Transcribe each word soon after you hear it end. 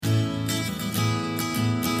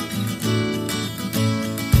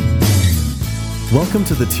Welcome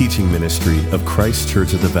to the teaching ministry of Christ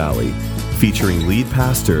Church of the Valley, featuring lead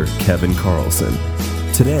pastor Kevin Carlson.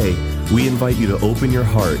 Today, we invite you to open your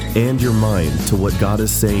heart and your mind to what God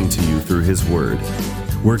is saying to you through His Word.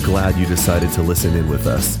 We're glad you decided to listen in with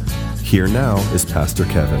us. Here now is Pastor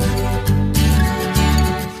Kevin.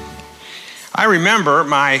 I remember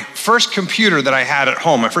my first computer that I had at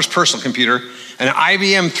home, my first personal computer, an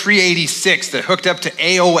IBM 386 that hooked up to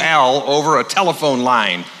AOL over a telephone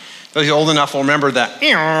line. Those old enough will remember that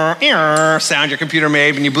sound your computer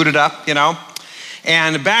made when you boot it up, you know.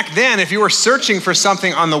 And back then, if you were searching for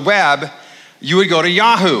something on the web, you would go to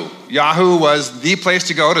Yahoo. Yahoo was the place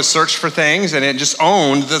to go to search for things, and it just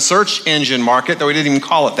owned the search engine market, though we didn't even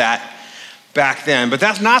call it that back then. But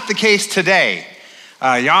that's not the case today.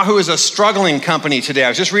 Yahoo is a struggling company today. I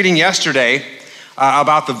was just reading yesterday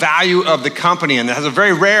about the value of the company, and it has a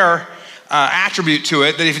very rare attribute to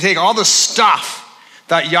it, that if you take all the stuff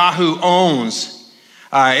that Yahoo owns,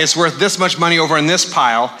 it's worth this much money over in this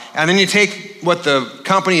pile, and then you take what the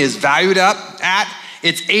company is valued up at,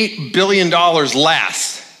 it's $8 billion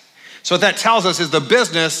less. So what that tells us is the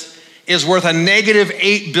business is worth a negative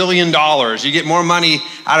 $8 billion. You get more money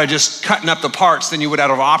out of just cutting up the parts than you would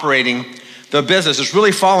out of operating the business. It's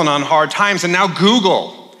really fallen on hard times, and now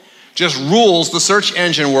Google just rules the search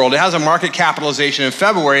engine world. It has a market capitalization. In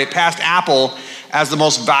February, it passed Apple as the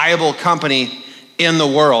most valuable company in the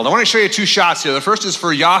world. I want to show you two shots here. The first is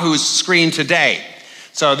for Yahoo's screen today.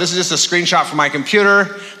 So this is just a screenshot from my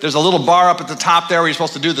computer. There's a little bar up at the top there where you're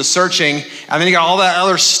supposed to do the searching, and then you got all that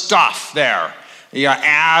other stuff there. You got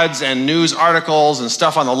ads and news articles and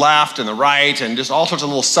stuff on the left and the right, and just all sorts of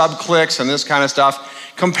little sub-clicks and this kind of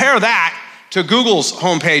stuff. Compare that to Google's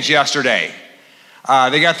homepage yesterday.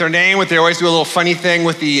 They got their name, they always do a little funny thing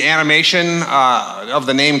with the animation of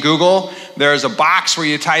the name Google. There's a box where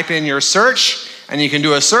you type in your search, and you can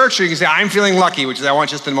do a search, or you can say, I'm feeling lucky, which is I want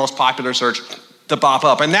just the most popular search to pop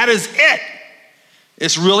up. And that is it.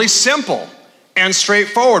 It's really simple and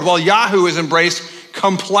straightforward. While Yahoo has embraced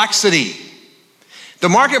complexity. The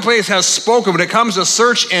marketplace has spoken when it comes to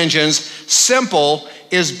search engines, simple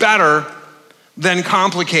is better than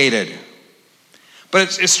complicated.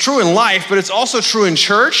 But it's true in life, but it's also true in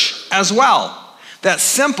church as well. That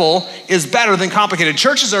simple is better than complicated.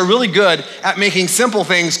 Churches are really good at making simple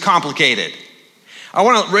things complicated. I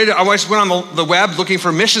just went on the web looking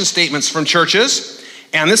for mission statements from churches,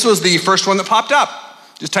 and this was the first one that popped up.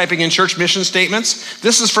 Just typing in church mission statements.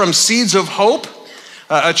 This is from Seeds of Hope,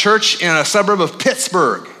 a church in a suburb of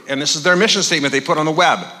Pittsburgh, and this is their mission statement they put on the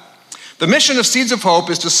web. The mission of Seeds of Hope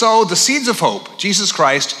is to sow the seeds of hope, Jesus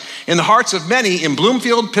Christ, in the hearts of many in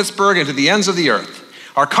Bloomfield, Pittsburgh, and to the ends of the earth.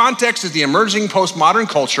 Our context is the emerging postmodern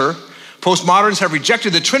culture. Postmoderns have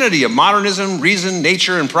rejected the trinity of modernism, reason,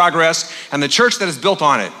 nature, and progress, and the church that is built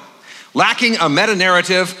on it. Lacking a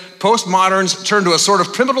meta-narrative, postmoderns turn to a sort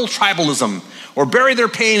of primitive tribalism or bury their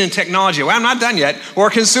pain in technology. Well, I'm not done yet.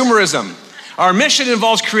 Or consumerism. Our mission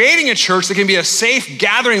involves creating a church that can be a safe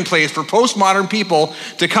gathering place for postmodern people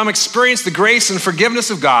to come experience the grace and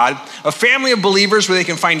forgiveness of God, a family of believers where they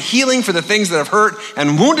can find healing for the things that have hurt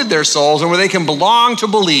and wounded their souls, and where they can belong to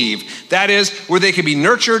believe. That is, where they can be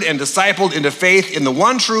nurtured and discipled into faith in the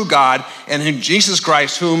one true God and in Jesus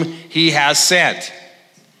Christ, whom He has sent.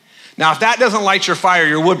 Now, if that doesn't light your fire,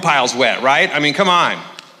 your wood pile's wet, right? I mean, come on.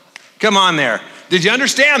 Come on there. Did you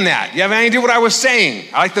understand that? You have any idea what I was saying?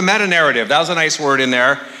 I like the meta-narrative. That was a nice word in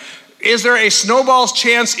there. Is there a snowball's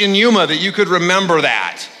chance in Yuma that you could remember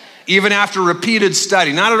that, even after repeated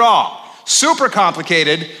study? Not at all. Super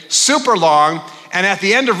complicated, super long, and at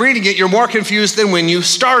the end of reading it, you're more confused than when you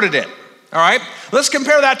started it. All right? Let's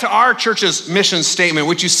compare that to our church's mission statement,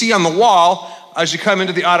 which you see on the wall as you come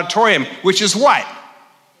into the auditorium, which is what?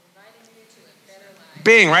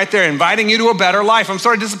 Bing, right there, inviting you to a better life. I'm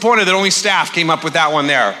sort of disappointed that only staff came up with that one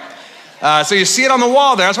there. So you see it on the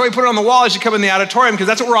wall there. That's why we put it on the wall as you come in the auditorium, because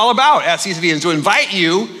that's what we're all about at CCV, is to invite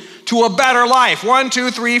you to a better life. 1, 2,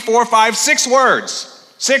 3, 4, 5, 6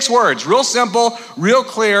 words. 6 words, real simple, real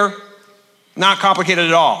clear, not complicated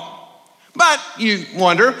at all. But you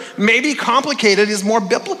wonder, maybe complicated is more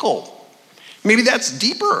biblical. Maybe that's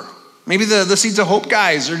deeper. Maybe the Seeds of Hope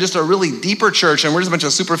guys are just a really deeper church, and we're just a bunch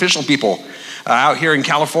of superficial people out here in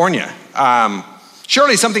California.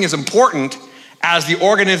 Surely something as important as the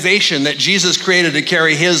organization that Jesus created to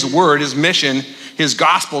carry His word, His mission, His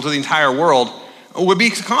gospel to the entire world would be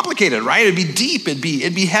complicated, right? It'd be deep, it'd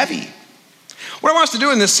be heavy. What I want us to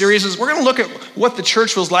do in this series is we're going to look at what the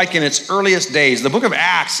church was like in its earliest days. The book of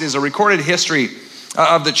Acts is a recorded history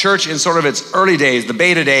of the church in sort of its early days, the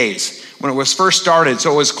beta days, when it was first started.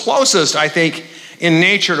 So it was closest, I think, in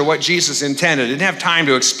nature to what Jesus intended. It didn't have time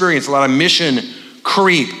to experience a lot of mission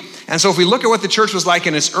creep. And so if we look at what the church was like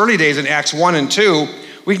in its early days in Acts 1 and 2,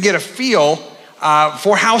 we can get a feel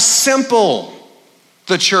for how simple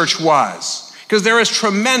the church was. Because there is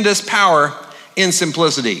tremendous power in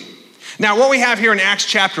simplicity. Now, what we have here in Acts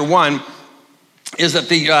chapter 1 is that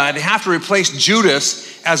they have to replace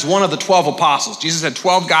Judas as one of the 12 apostles. Jesus had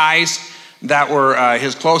 12 guys that were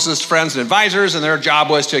his closest friends and advisors, and their job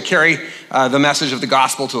was to carry the message of the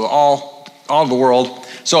gospel to all of the world.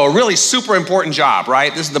 So a really super important job,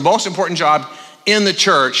 right? This is the most important job in the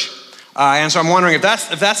church. And so I'm wondering if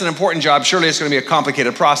that's an important job, surely it's going to be a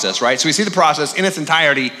complicated process, right? So we see the process in its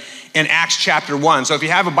entirety in Acts chapter 1. So if you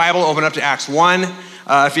have a Bible, open up to Acts 1.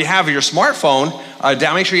 If you have your smartphone,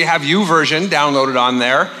 make sure you have YouVersion downloaded on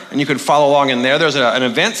there, and you can follow along in there. There's an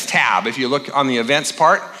events tab. If you look on the events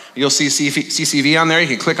part, you'll see CCV on there. You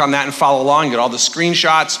can click on that and follow along. You get all the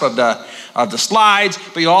screenshots of the slides,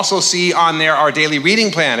 but you'll also see on there our daily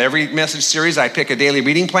reading plan. Every message series, I pick a daily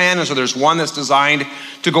reading plan, and so there's one that's designed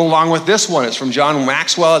to go along with this one. It's from John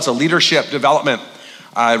Maxwell. It's a leadership development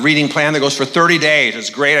reading plan that goes for 30 days. It's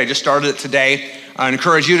great. I just started it today. I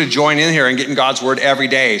encourage you to join in here and get in God's word every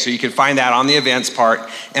day. So you can find that on the events part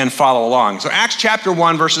and follow along. So Acts chapter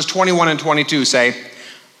 1, verses 21 and 22 say,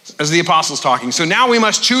 as the apostles talking, "So now we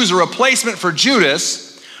must choose a replacement for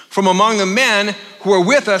Judas from among the men who were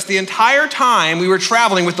with us the entire time we were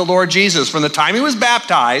traveling with the Lord Jesus, from the time he was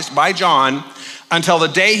baptized by John until the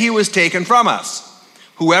day he was taken from us.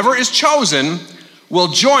 Whoever is chosen will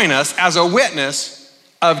join us as a witness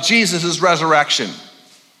of Jesus' resurrection."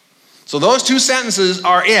 So those two sentences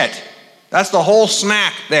are it. That's the whole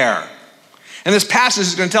smack there. And this passage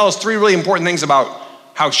is going to tell us three really important things about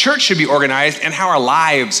how church should be organized and how our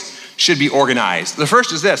lives should be organized. The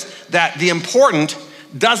first is this, that the important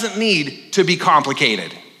doesn't need to be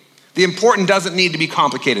complicated. The important doesn't need to be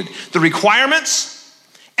complicated. The requirements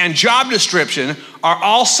and job description are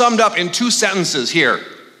all summed up in two sentences here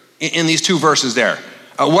in these two verses there.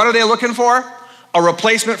 What are they looking for? A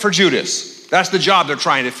replacement for Judas. That's the job they're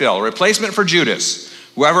trying to fill. A replacement for Judas.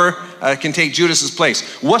 Whoever can take Judas's place.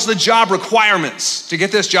 What's the job requirements? To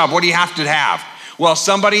get this job, what do you have to have? Well,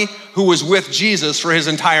 somebody who was with Jesus for his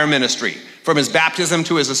entire ministry, from his baptism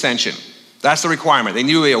to his ascension. That's the requirement. They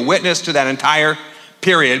need to be a witness to that entire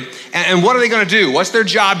period. And what are they going to do? What's their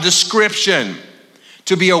job description?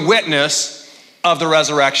 To be a witness of the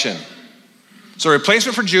resurrection. So a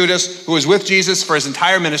replacement for Judas, who was with Jesus for his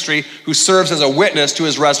entire ministry, who serves as a witness to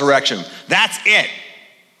his resurrection. That's it.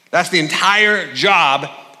 That's the entire job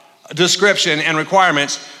description and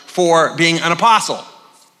requirements for being an apostle.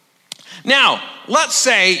 Now, let's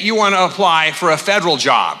say you want to apply for a federal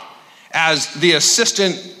job as the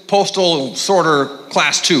assistant postal sorter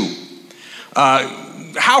class 2.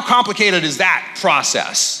 How complicated is that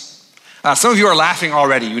process? Some of you are laughing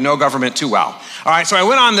already. You know government too well. All right, so I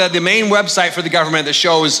went on the main website for the government that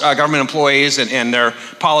shows government employees and their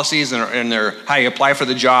policies and their how you apply for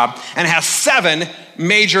the job, and it has 7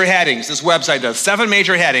 major headings. This website does 7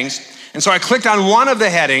 major headings. And so I clicked on one of the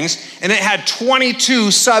headings, and it had 22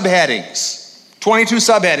 subheadings. 22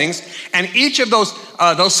 subheadings, and each of those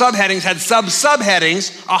subheadings had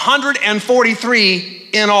subheadings, 143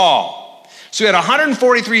 in all. So we had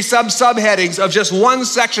 143 subheadings of just one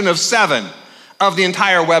section of 7 of the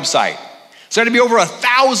entire website. So there had to be over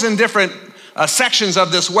 1,000 different sections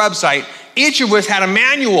of this website, each of which had a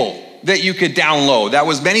manual that you could download. That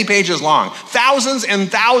was many pages long. Thousands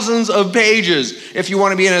and thousands of pages if you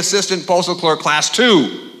want to be an assistant postal clerk class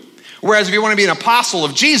 2. Whereas if you want to be an apostle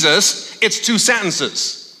of Jesus, it's 2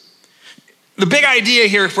 sentences. The big idea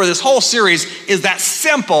here for this whole series is that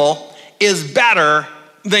simple is better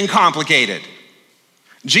than complicated.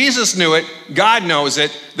 Jesus knew it, God knows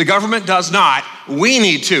it, the government does not, we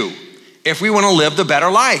need to, if we want to live the better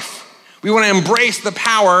life. We want to embrace the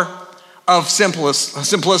power of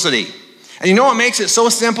simplicity. And you know what makes it so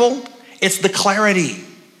simple? It's the clarity.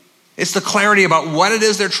 It's the clarity about what it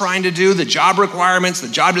is they're trying to do, the job requirements, the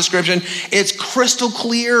job description. It's crystal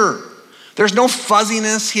clear. There's no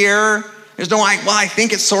fuzziness here. There's no like, well, I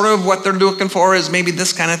think it's sort of what they're looking for is maybe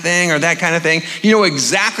this kind of thing or that kind of thing. You know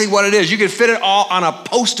exactly what it is. You could fit it all on a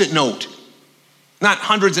Post-it note. Not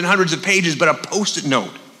hundreds and hundreds of pages, but a Post-it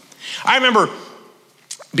note. I remember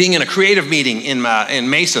being in a creative meeting in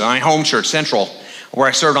Mesa, my home church, Central, where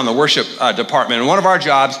I served on the worship department. And one of our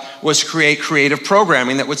jobs was to create creative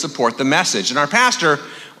programming that would support the message. And our pastor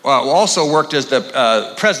also worked as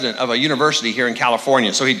the president of a university here in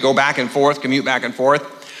California. So he'd go back and forth, commute back and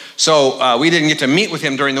forth. So we didn't get to meet with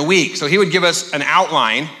him during the week. So he would give us an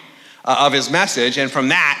outline of his message. And from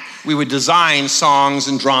that, we would design songs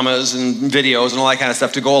and dramas and videos and all that kind of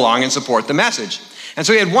stuff to go along and support the message. And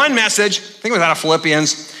so he had one message, I think it was out of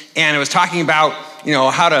Philippians, and it was talking about,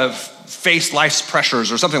 how to face life's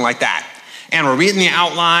pressures or something like that. And we're reading the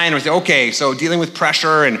outline, and we say, okay, so dealing with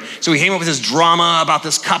pressure. And so he came up with this drama about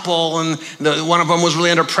this couple, and one of them was really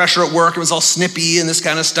under pressure at work. It was all snippy and this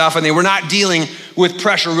kind of stuff, and they were not dealing with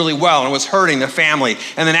pressure really well, and it was hurting the family.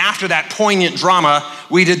 And then after that poignant drama,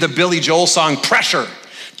 we did the Billy Joel song, Pressure.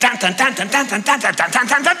 Dun, dun, dun, dun, dun, dun, dun, dun, dun,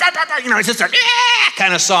 dun, dun, dun, dun. It's just a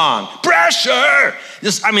kind of song. Pressure.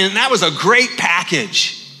 That was a great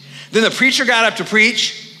package. Then the preacher got up to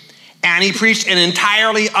preach, and he preached an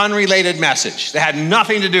entirely unrelated message that had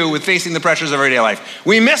nothing to do with facing the pressures of everyday life.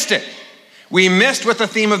 We missed it. We missed what the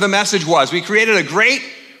theme of the message was. We created a great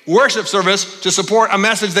worship service to support a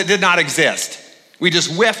message that did not exist. We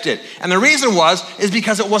just whiffed it. And the reason is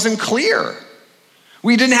because it wasn't clear.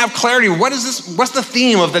 We didn't have clarity. What is this? What's the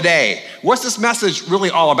theme of the day? What's this message really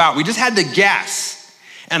all about? We just had to guess.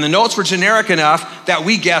 And the notes were generic enough that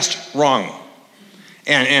we guessed wrong.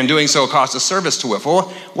 And doing so cost us service to whiff. Well,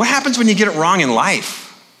 what happens when you get it wrong in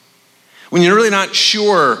life? When you're really not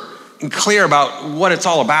sure and clear about what it's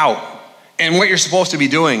all about and what you're supposed to be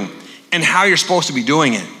doing and how you're supposed to be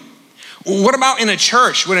doing it? What about in a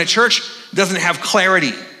church? When a church doesn't have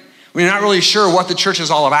clarity, when you're not really sure what the church is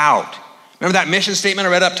all about. Remember that mission statement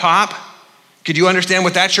I read up top? Could you understand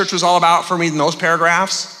what that church was all about for me in those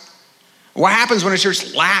paragraphs? What happens when a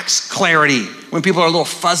church lacks clarity, when people are a little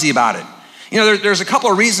fuzzy about it? There's a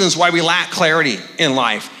couple of reasons why we lack clarity in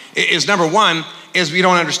life. Number one is we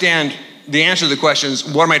don't understand the answer to the questions,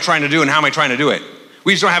 what am I trying to do and how am I trying to do it?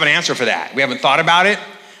 We just don't have an answer for that. We haven't thought about it.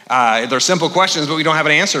 They're simple questions, but we don't have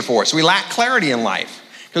an answer for it. So we lack clarity in life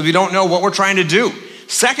because we don't know what we're trying to do.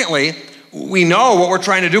 Secondly, we know what we're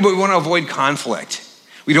trying to do, but we want to avoid conflict.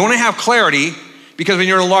 We don't want to have clarity because when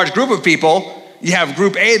you're in a large group of people, you have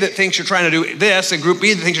group A that thinks you're trying to do this and group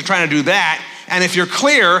B that thinks you're trying to do that. And if you're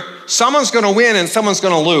clear, someone's going to win and someone's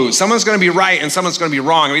going to lose. Someone's going to be right and someone's going to be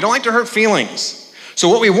wrong. And we don't like to hurt feelings. So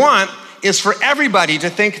what we want is for everybody to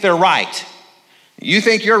think they're right. You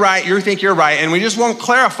think you're right, you think you're right, and we just won't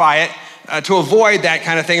clarify it to avoid that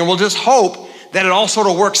kind of thing. And we'll just hope that it all sort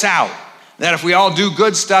of works out. That if we all do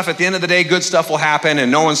good stuff, at the end of the day, good stuff will happen and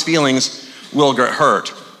no one's feelings will get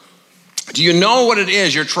hurt. Do you know what it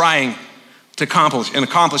is you're trying to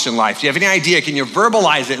accomplish in life? Do you have any idea? Can you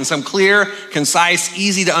verbalize it in some clear, concise,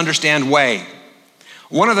 easy to understand way?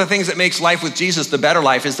 One of the things that makes life with Jesus the better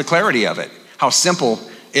life is the clarity of it, how simple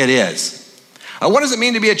it is. What does it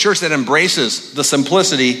mean to be a church that embraces the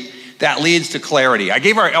simplicity that leads to clarity? I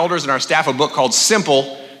gave our elders and our staff a book called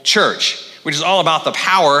Simple Church, which is all about the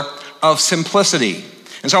power of simplicity.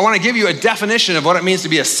 And so I want to give you a definition of what it means to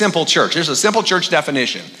be a simple church. Here's a simple church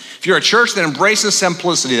definition. If you're a church that embraces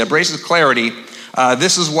simplicity, that embraces clarity,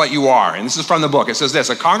 this is what you are. And this is from the book. It says this: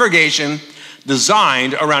 a congregation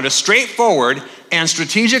designed around a straightforward and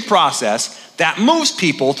strategic process that moves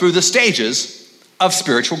people through the stages of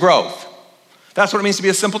spiritual growth. That's what it means to be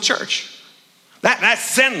a simple church. That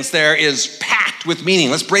sentence there is packed with meaning.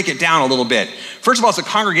 Let's break it down a little bit. First of all, it's a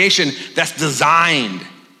congregation that's designed.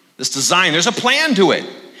 There's a plan to it.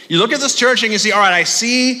 You look at this church and you see, all right, I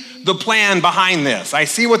see the plan behind this. I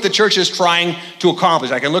see what the church is trying to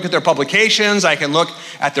accomplish. I can look at their publications. I can look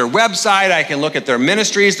at their website. I can look at their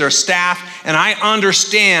ministries, their staff, and I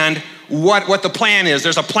understand what the plan is.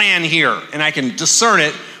 There's a plan here, and I can discern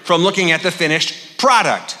it from looking at the finished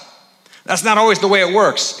product. That's not always the way it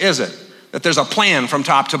works, is it? That there's a plan from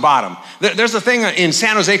top to bottom. There's a thing in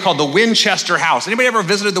San Jose called the Winchester House. Anybody ever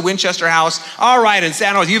visited the Winchester House? All right, in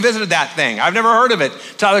San Jose, you visited that thing. I've never heard of it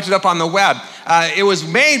till I looked it up on the web. It was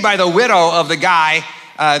made by the widow of the guy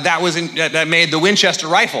that made the Winchester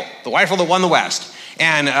rifle, the rifle that won the West.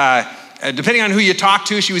 And depending on who you talk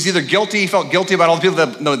to, she was either felt guilty about all the people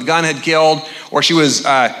that the gun had killed, or she was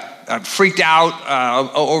freaked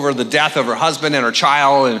out over the death of her husband and her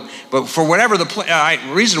child. But for whatever the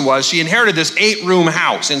reason was, she inherited this 8-room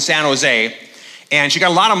house in San Jose, and she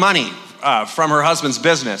got a lot of money from her husband's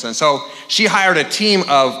business. And so she hired a team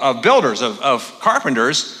of builders, of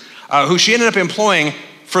carpenters, who she ended up employing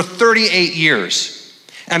for 38 years.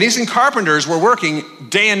 And these carpenters were working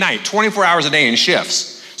day and night, 24 hours a day in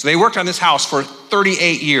shifts. So they worked on this house for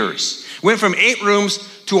 38 years. Went from 8 rooms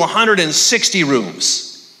to 160 rooms.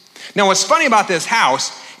 Now, what's funny about this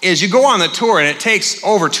house is you go on the tour and it takes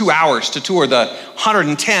over 2 hours to tour the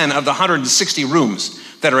 110 of the 160 rooms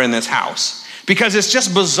that are in this house, because it's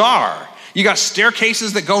just bizarre. You got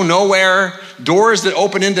staircases that go nowhere, doors that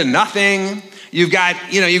open into nothing. You've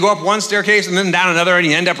got, you go up one staircase and then down another and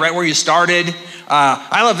you end up right where you started.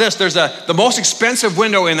 I love this. There's the most expensive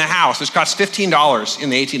window in the house, which costs $15 in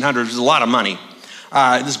the 1800s, which is a lot of money.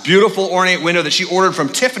 this beautiful ornate window that she ordered from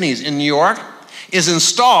Tiffany's in New York, is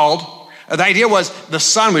installed. The idea was the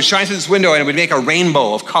sun would shine through this window and it would make a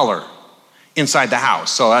rainbow of color inside the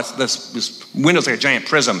house. So this window's like a giant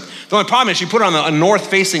prism. The only problem is she put it on a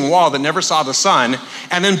north-facing wall that never saw the sun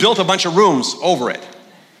and then built a bunch of rooms over it.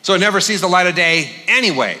 So it never sees the light of day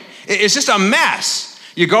anyway. It's just a mess.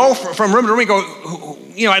 You go from room to room, you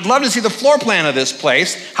go, I'd love to see the floor plan of this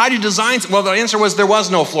place. How do you design? Well, the answer was there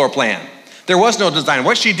was no floor plan. There was no design.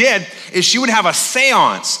 What she did is she would have a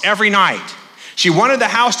seance every night. She wanted the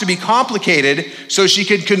house to be complicated so she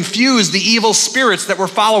could confuse the evil spirits that were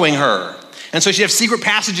following her. And so she'd have secret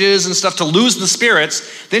passages and stuff to lose the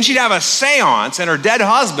spirits. Then she'd have a seance and her dead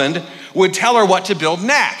husband would tell her what to build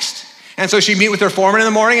next. And so she'd meet with her foreman in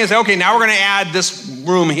the morning and say, okay, now we're going to add this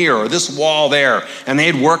room here or this wall there. And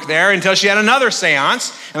they'd work there until she had another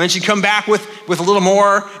seance. And then she'd come back with a little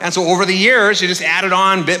more. And so over the years, she just added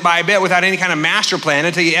on bit by bit without any kind of master plan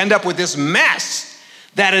until you end up with this mess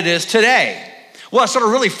that it is today. Well, it's sort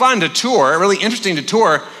of really fun to tour, really interesting to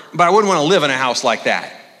tour, but I wouldn't want to live in a house like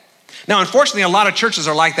that. Now, unfortunately, a lot of churches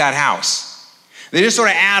are like that house. They just sort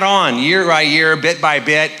of add on year by year, bit by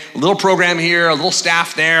bit, a little program here, a little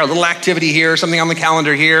staff there, a little activity here, something on the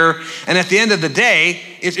calendar here. And at the end of the day,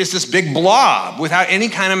 it's this big blob without any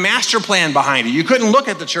kind of master plan behind it. You couldn't look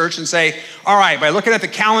at the church and say, all right, by looking at the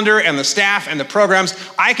calendar and the staff and the programs,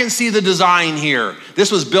 I can see the design here.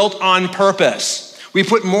 This was built on purpose. We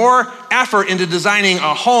put more effort into designing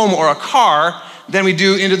a home or a car than we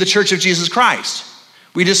do into the Church of Jesus Christ.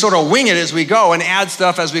 We just sort of wing it as we go and add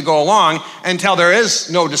stuff as we go along until there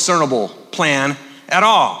is no discernible plan at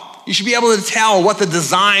all. You should be able to tell what the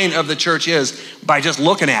design of the church is by just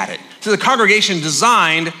looking at it. So the congregation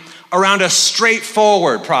designed around a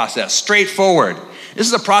straightforward process, straightforward. This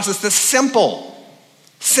is a process that's simple.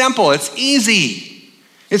 Simple, it's easy.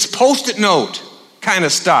 It's Post-it note kind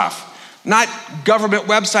of stuff, not government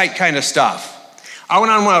website kind of stuff. I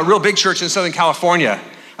went on a real big church in Southern California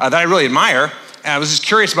that I really admire. And I was just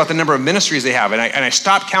curious about the number of ministries they have. And I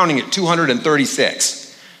stopped counting at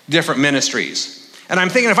 236 different ministries. And I'm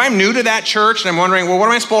thinking, if I'm new to that church and I'm wondering, well, what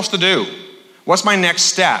am I supposed to do? What's my next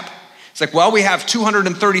step? It's like, well, we have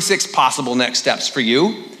 236 possible next steps for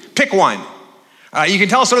you. Pick one. You can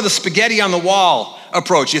tell sort of the spaghetti on the wall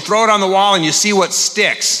approach. You throw it on the wall and you see what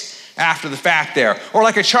sticks after the fact there. Or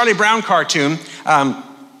like a Charlie Brown cartoon,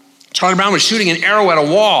 Charlie Brown was shooting an arrow at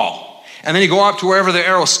a wall. And then he'd go up to wherever the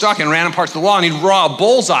arrow stuck in random parts of the wall, and he'd draw a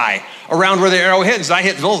bullseye around where the arrow hit. And so I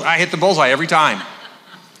hit the bullseye every time.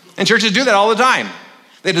 And churches do that all the time.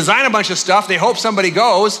 They design a bunch of stuff, they hope somebody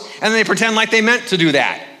goes, and then they pretend like they meant to do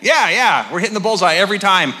that. Yeah, we're hitting the bullseye every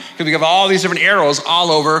time because we have all these different arrows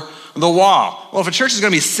all over the wall. Well, if a church is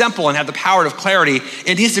going to be simple and have the power of clarity,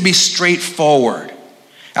 it needs to be straightforward.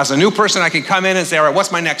 As a new person, I can come in and say, all right,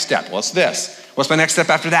 what's my next step? Well, it's this. What's my next step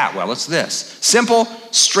after that? Well, it's this. Simple,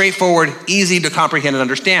 straightforward, easy to comprehend and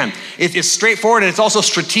understand. It's straightforward and it's also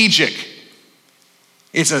strategic.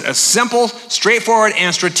 It's a simple, straightforward,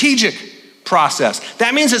 and strategic process.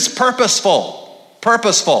 That means it's purposeful.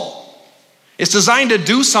 Purposeful. It's designed to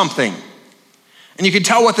do something. And you can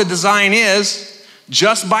tell what the design is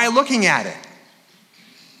just by looking at it.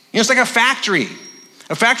 It's like a factory.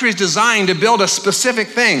 A factory is designed to build a specific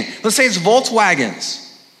thing. Let's say it's Volkswagens.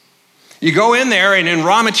 You go in there and then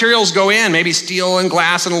raw materials go in, maybe steel and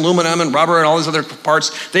glass and aluminum and rubber and all these other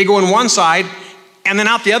parts. They go in one side, and then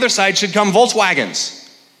out the other side should come Volkswagens.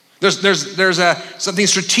 There's something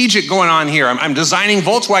strategic going on here. I'm designing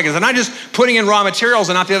Volkswagens. I'm not just putting in raw materials,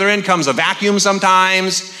 and out the other end comes a vacuum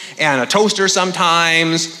sometimes, and a toaster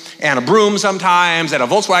sometimes, and a broom sometimes, and a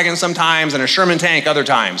Volkswagen sometimes, and a Sherman tank other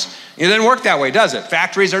times. It doesn't work that way, does it?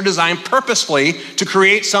 Factories are designed purposefully to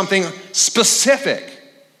create something specific.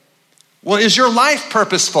 Well, is your life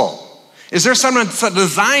purposeful? Is there some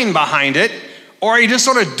design behind it? Or are you just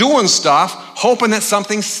sort of doing stuff, hoping that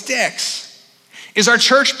something sticks? Is our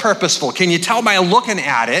church purposeful? Can you tell by looking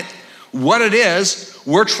at it what it is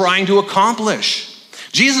we're trying to accomplish?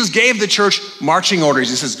 Jesus gave the church marching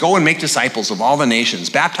orders. He says, go and make disciples of all the nations,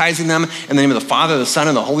 baptizing them in the name of the Father, the Son,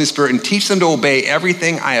 and the Holy Spirit, and teach them to obey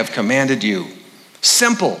everything I have commanded you.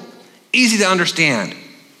 Simple, easy to understand.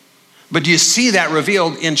 But do you see that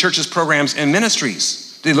revealed in churches, programs, and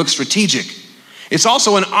ministries? They look strategic. It's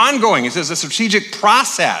also an ongoing, it's a strategic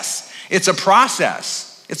process. It's a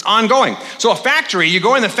process. It's ongoing. So a factory, you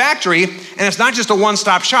go in the factory, and it's not just a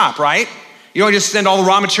one-stop shop, right? You don't just send all the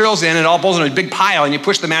raw materials in, and it all goes in a big pile, and you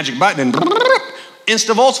push the magic button, and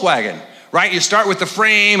Insta Volkswagen, right? You start with the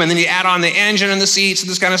frame, and then you add on the engine and the seats and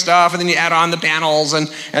this kind of stuff, and then you add on the panels, and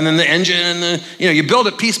then the engine, and you build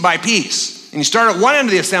it piece by piece. And you start at one end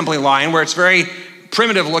of the assembly line where it's very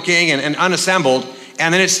primitive looking and unassembled.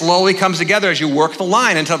 And then it slowly comes together as you work the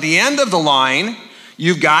line until at the end of the line,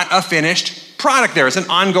 you've got a finished product there. It's an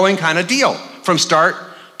ongoing kind of deal from start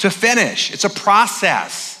to finish. It's a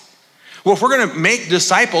process. Well, if we're going to make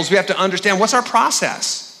disciples, we have to understand what's our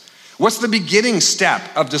process. What's the beginning step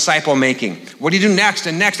of disciple making? What do you do next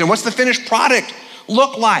and next? And what's the finished product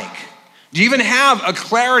look like? Do you even have a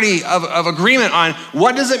clarity of agreement on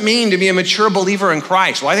what does it mean to be a mature believer in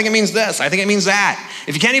Christ? Well, I think it means this. I think it means that.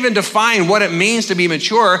 If you can't even define what it means to be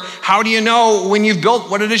mature, how do you know when you've built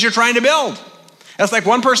what it is you're trying to build? That's like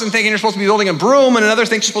one person thinking you're supposed to be building a broom and another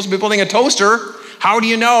thinks you're supposed to be building a toaster. How do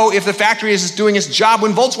you know if the factory is doing its job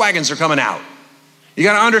when Volkswagens are coming out? You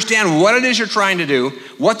got to understand what it is you're trying to do,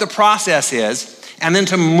 what the process is, and then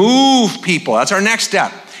to move people. That's our next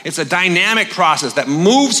step. It's a dynamic process that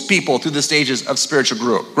moves people through the stages of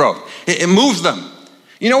spiritual growth. It moves them.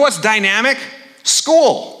 You know what's dynamic?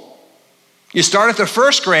 School. You start at the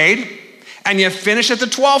first grade and you finish at the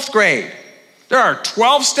 12th grade. There are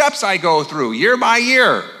 12 steps I go through year by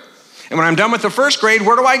year. And when I'm done with the first grade,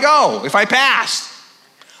 where do I go? If I passed,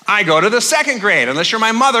 I go to the second grade, unless you're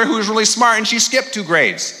my mother who's really smart and she skipped 2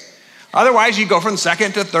 grades. Otherwise, you go from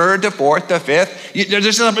second to third to fourth to fifth. There's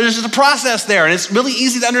just a process there, and it's really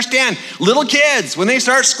easy to understand. Little kids, when they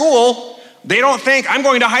start school, they don't think, I'm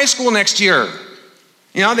going to high school next year.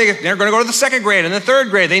 You know, they're going to go to the second grade and the third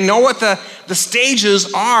grade. They know what the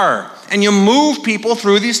stages are, and you move people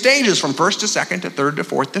through these stages from first to second to third to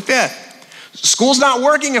fourth to fifth. School's not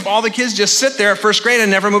working if all the kids just sit there at first grade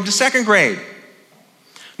and never move to second grade.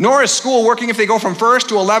 Nor is school working if they go from first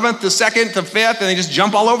to 11th to second to fifth and they just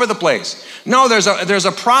jump all over the place. No, there's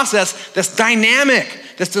a process that's dynamic,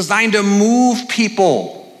 that's designed to move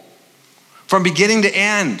people from beginning to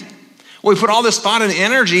end. Well, we put all this thought and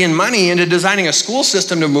energy and money into designing a school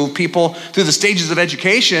system to move people through the stages of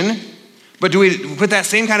education, but do we put that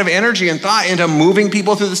same kind of energy and thought into moving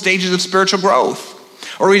people through the stages of spiritual growth?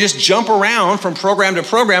 Or we just jump around from program to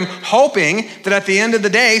program, hoping that at the end of the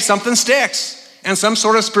day, something sticks and some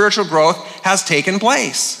sort of spiritual growth has taken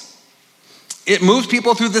place. It moves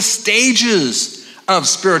people through the stages of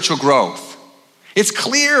spiritual growth. It's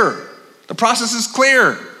clear. The process is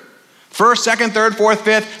clear. First, second, third, fourth,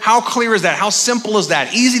 fifth. How clear is that? How simple is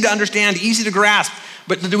that? Easy to understand, easy to grasp.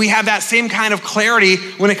 But do we have that same kind of clarity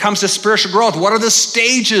when it comes to spiritual growth? What are the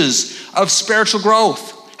stages of spiritual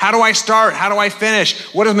growth? How do I start? How do I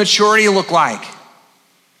finish? What does maturity look like?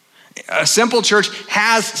 A simple church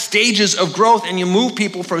has stages of growth, and you move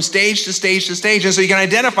people from stage to stage to stage. And so you can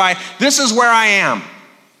identify, this is where I am.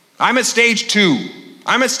 I'm at stage 2.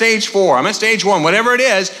 I'm at stage 4. I'm at stage 1. Whatever it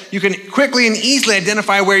is, you can quickly and easily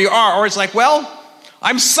identify where you are. Or it's like, well,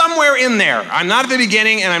 I'm somewhere in there. I'm not at the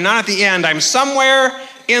beginning and I'm not at the end. I'm somewhere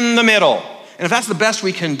in the middle. And if that's the best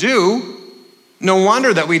we can do, no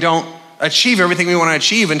wonder that we don't achieve everything we want to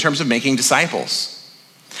achieve in terms of making disciples.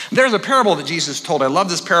 There's a parable that Jesus told. I love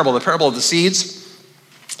this parable, the parable of the seeds.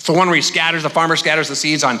 It's the one where the farmer scatters the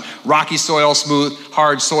seeds on rocky soil, smooth,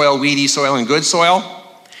 hard soil, weedy soil, and good soil.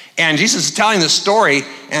 And Jesus is telling this story,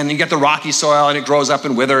 and you get the rocky soil, and it grows up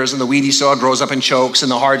and withers, and the weedy soil grows up and chokes,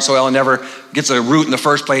 and the hard soil never gets a root in the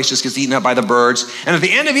first place, just gets eaten up by the birds. And at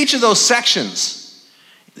the end of each of those sections,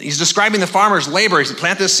 he's describing the farmer's labor. He said,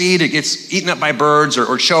 plant this seed, it gets eaten up by birds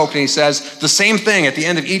or choked, and he says the same thing at the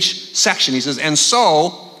end of each section. He says, and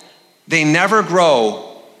so they never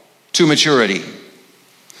grow to maturity.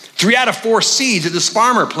 3 out of 4 seeds that this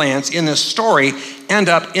farmer plants in this story end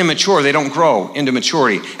up immature. They don't grow into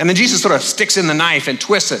maturity. And then Jesus sort of sticks in the knife and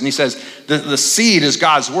twists it, and he says, the seed is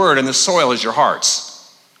God's word and the soil is your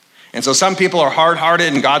hearts. And so some people are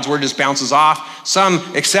hard-hearted and God's word just bounces off.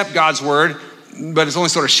 Some accept God's word, but it's only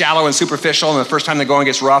sort of shallow and superficial, and the first time they go and it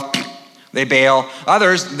gets rough, they bail.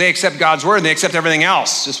 Others, they accept God's word and they accept everything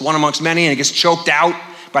else, just one amongst many, and it gets choked out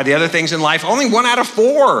by the other things in life. Only 1 out of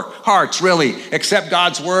 4 hearts really accept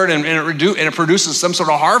God's word, and it produces some sort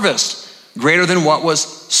of harvest greater than what was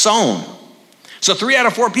sown. So 3 out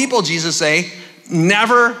of 4 people, Jesus say,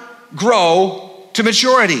 never grow to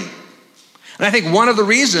maturity. And I think one of the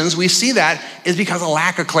reasons we see that is because of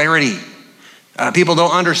lack of clarity. People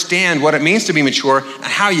don't understand what it means to be mature and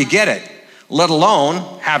how you get it, let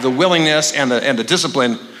alone have the willingness and the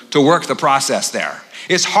discipline to work the process there.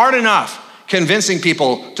 It's hard enough convincing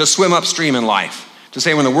people to swim upstream in life, to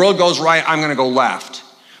say when the world goes right, I'm going to go left.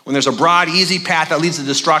 When there's a broad, easy path that leads to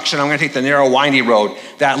destruction, I'm going to take the narrow, windy road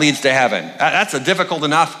that leads to heaven. That's a difficult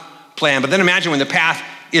enough plan. But then imagine when the path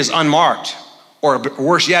is unmarked, or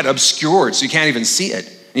worse yet, obscured, so you can't even see it,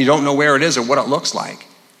 and you don't know where it is or what it looks like.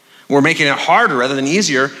 We're making it harder rather than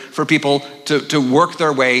easier for people to work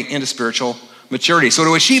their way into spiritual maturity. So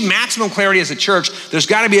to achieve maximum clarity as a church, there's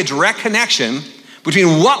got to be a direct connection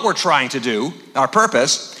between what we're trying to do, our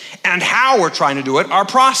purpose, and how we're trying to do it, our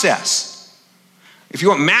process. If you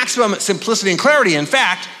want maximum simplicity and clarity, in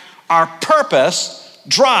fact, our purpose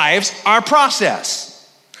drives our process.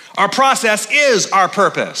 Our process is our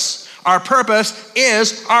purpose. Our purpose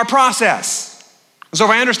is our process. So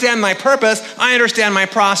if I understand my purpose, I understand my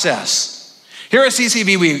process. Here at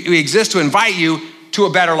CCV, we exist to invite you to a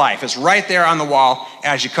better life. It's right there on the wall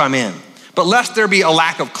as you come in. But lest there be a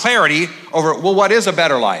lack of clarity over, well, what is a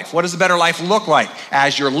better life? What does a better life look like?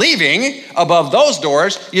 As you're leaving, above those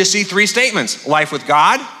doors, you see 3 statements: life with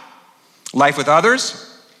God, life with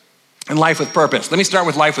others, and life with purpose. Let me start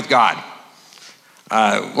with life with God.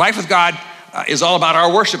 Life with God is all about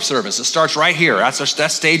our worship service. It starts right here.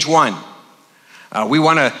 That's stage 1. We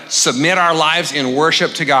want to submit our lives in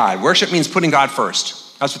worship to God. Worship means putting God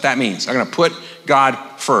first. That's what that means. I'm going to put God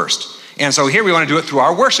first. And so here we want to do it through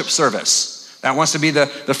our worship service. That wants to be the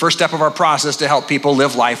first step of our process to help people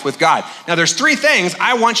live life with God. Now there's 3 things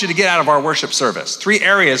I want you to get out of our worship service. 3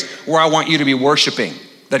 areas where I want you to be worshiping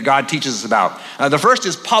that God teaches us about. The first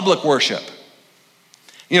is public worship.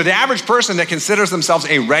 You know, the average person that considers themselves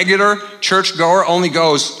a regular churchgoer only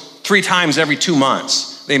goes 3 times every 2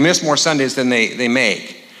 months. They miss more Sundays than they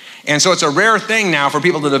make. And so it's a rare thing now for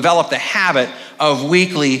people to develop the habit of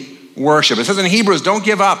weekly worship. It says in Hebrews, don't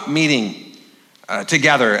give up meeting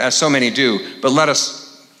together as so many do, but let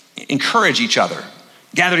us encourage each other.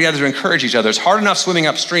 Gather together to encourage each other. It's hard enough swimming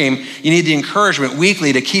upstream. You need the encouragement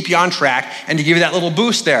weekly to keep you on track and to give you that little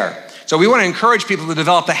boost there. So we want to encourage people to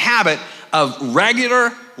develop the habit of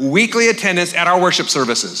regular weekly attendance at our worship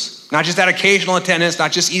services. Not just that occasional attendance,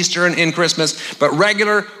 not just Easter and Christmas, but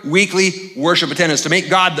regular weekly worship attendance to give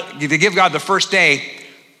God the first day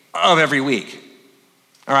of every week.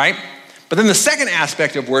 All right? But then the second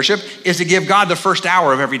aspect of worship is to give God the first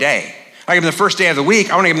hour of every day. I give him the first day of the week.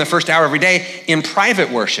 I want to give him the first hour every day in private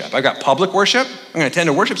worship. I've got public worship. I'm going to attend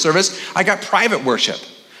a worship service. I got private worship.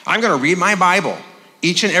 I'm going to read my Bible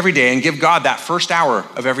each and every day and give God that first hour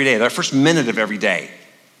of every day, that first minute of every day.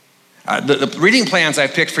 The reading plans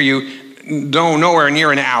I've picked for you don't nowhere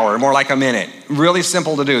near an hour, more like a minute. Really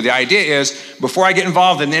simple to do. The idea is before I get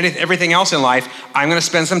involved in everything else in life, I'm going to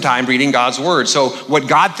spend some time reading God's word. So what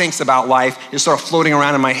God thinks about life is sort of floating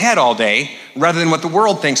around in my head all day rather than what the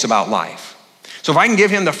world thinks about life. So if I can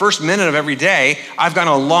give him the first minute of every day, I've gone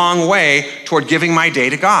a long way toward giving my day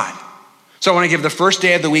to God. So I want to give the first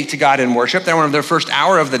day of the week to God in worship. Then I want to give the first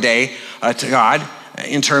hour of the day to God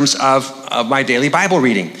in terms of my daily Bible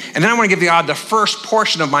reading. And then I want to give God the first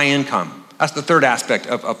portion of my income. That's the third aspect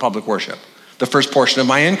of public worship. The first portion of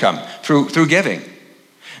my income through giving.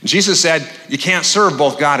 Jesus said, you can't serve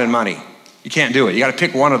both God and money. You can't do it. You got to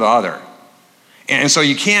pick one or the other. And so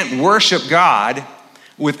you can't worship God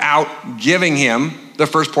without giving him the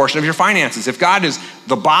first portion of your finances. If God is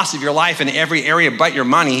the boss of your life in every area but your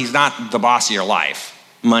money, he's not the boss of your life.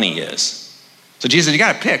 Money is. So Jesus said, you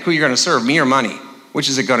got to pick who you're going to serve, me or money. Which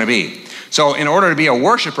is it going to be? So in order to be a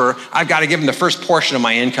worshiper, I've got to give him the first portion of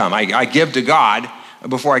my income. I give to God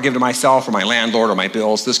before I give to myself or my landlord or my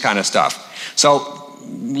bills, this kind of stuff. So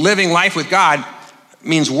living life with God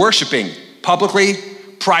means worshiping publicly,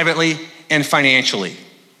 privately, and financially.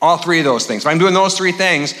 All 3 of those things. If I'm doing those 3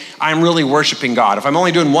 things, I'm really worshiping God. If I'm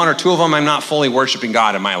only doing 1 or 2 of them, I'm not fully worshiping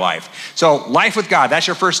God in my life. So life with God, that's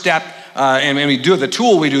your first step. And when we do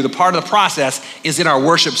the part of the process is in our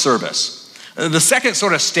worship service. The second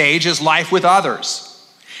sort of stage is life with others.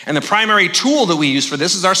 And the primary tool that we use for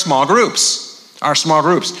this is our small groups. Our small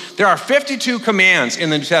groups. There are 52 commands in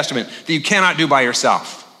the New Testament that you cannot do by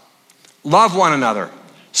yourself. Love one another.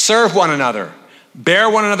 Serve one another. Bear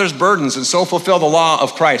one another's burdens and so fulfill the law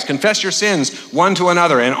of Christ. Confess your sins one to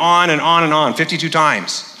another and on and on and on, 52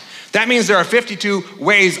 times. That means there are 52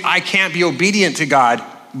 ways I can't be obedient to God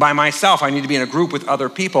by myself. I need to be in a group with other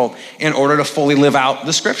people in order to fully live out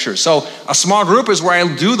the scriptures. So a small group is where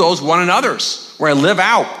I do those one another's, where I live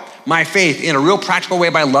out my faith in a real practical way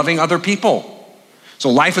by loving other people. So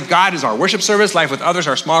life with God is our worship service. Life with others,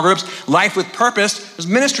 our small groups. Life with purpose is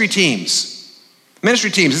ministry teams.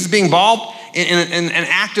 Ministry teams, this is being involved in an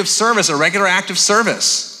active service, a regular active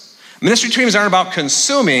service. Ministry teams aren't about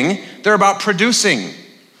consuming, they're about producing.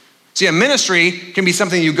 See, a ministry can be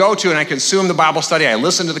something you go to and I consume the Bible study, I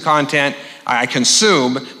listen to the content, I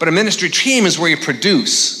consume, but a ministry team is where you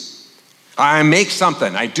produce. I make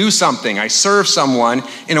something, I do something, I serve someone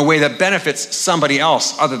in a way that benefits somebody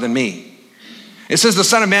else other than me. It says the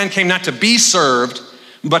Son of Man came not to be served,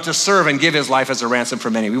 but to serve and give his life as a ransom for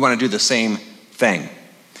many. We want to do the same thing.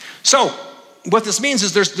 So, what this means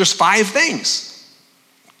is there's 5 things.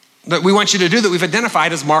 that we want you to do that we've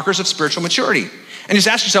identified as markers of spiritual maturity. And just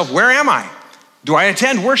ask yourself, where am I? Do I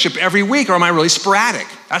attend worship every week, or am I really sporadic?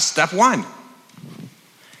 That's step one.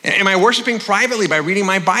 Am I worshiping privately by reading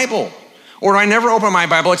my Bible? Or do I never open my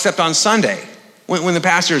Bible except on Sunday when the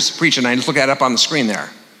pastor's preaching? I just look at it up on the screen there.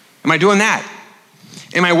 Am I doing that?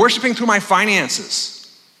 Am I worshiping through my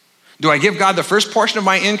finances? Do I give God the first portion of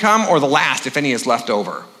my income or the last if any is left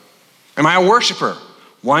over? Am I a worshiper?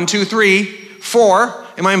 1, 2, 3, 4.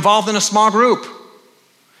 Am I involved in a small group?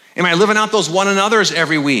 Am I living out those one another's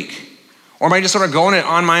every week? Or am I just sort of going it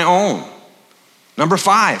on my own? Number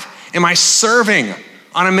 5, am I serving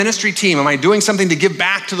on a ministry team? Am I doing something to give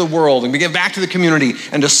back to the world and to give back to the community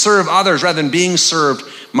and to serve others rather than being served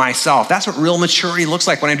myself? That's what real maturity looks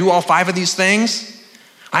like. When I do all 5 of these things,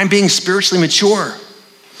 I'm being spiritually mature.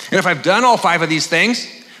 And if I've done all 5 of these things,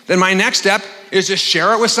 then my next step is to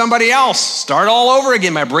share it with somebody else. Start all over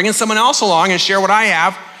again by bringing someone else along and share what I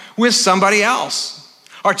have with somebody else.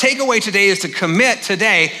 Our takeaway today is to commit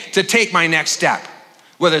today to take my next step.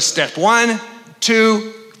 Whether it's step 1,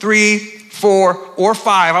 2, 3, 4, or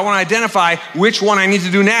 5, I want to identify which one I need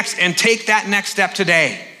to do next and take that next step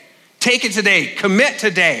today. Take it today. Commit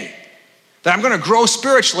today that I'm going to grow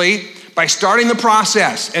spiritually by starting the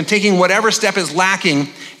process and taking whatever step is lacking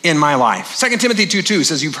in my life. 2 Timothy 2:2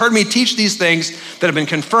 says, you've heard me teach these things that have been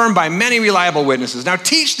confirmed by many reliable witnesses. Now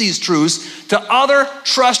teach these truths to other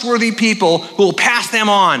trustworthy people who will pass them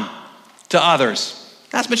on to others.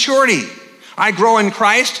 That's maturity. I grow in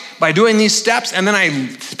Christ by doing these steps, and then I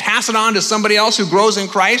pass it on to somebody else who grows in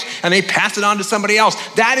Christ, and they pass it on to somebody else.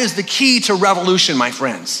 That is the key to revolution, my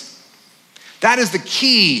friends. That is the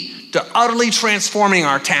key to utterly transforming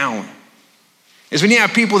our town. Is when you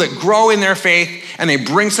have people that grow in their faith and they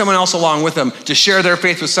bring someone else along with them to share their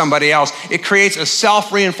faith with somebody else. It creates a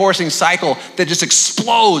self-reinforcing cycle that just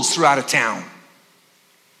explodes throughout a town.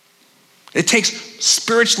 It takes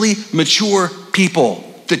spiritually mature people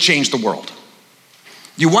to change the world.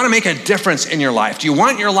 Do you want to make a difference in your life? Do you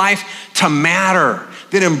want your life to matter?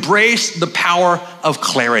 Then embrace the power of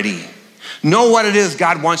clarity. Know what it is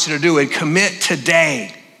God wants you to do and commit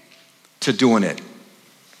today to doing it.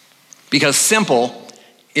 Because simple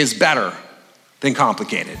is better than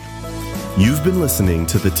complicated. You've been listening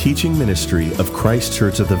to the teaching ministry of Christ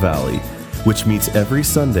Church of the Valley, which meets every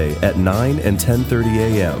Sunday at 9 and 10:30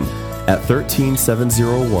 a.m. at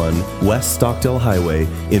 13701 West Stockdale Highway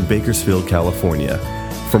in Bakersfield, California.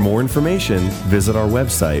 For more information, visit our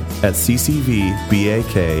website at ccvbak.com.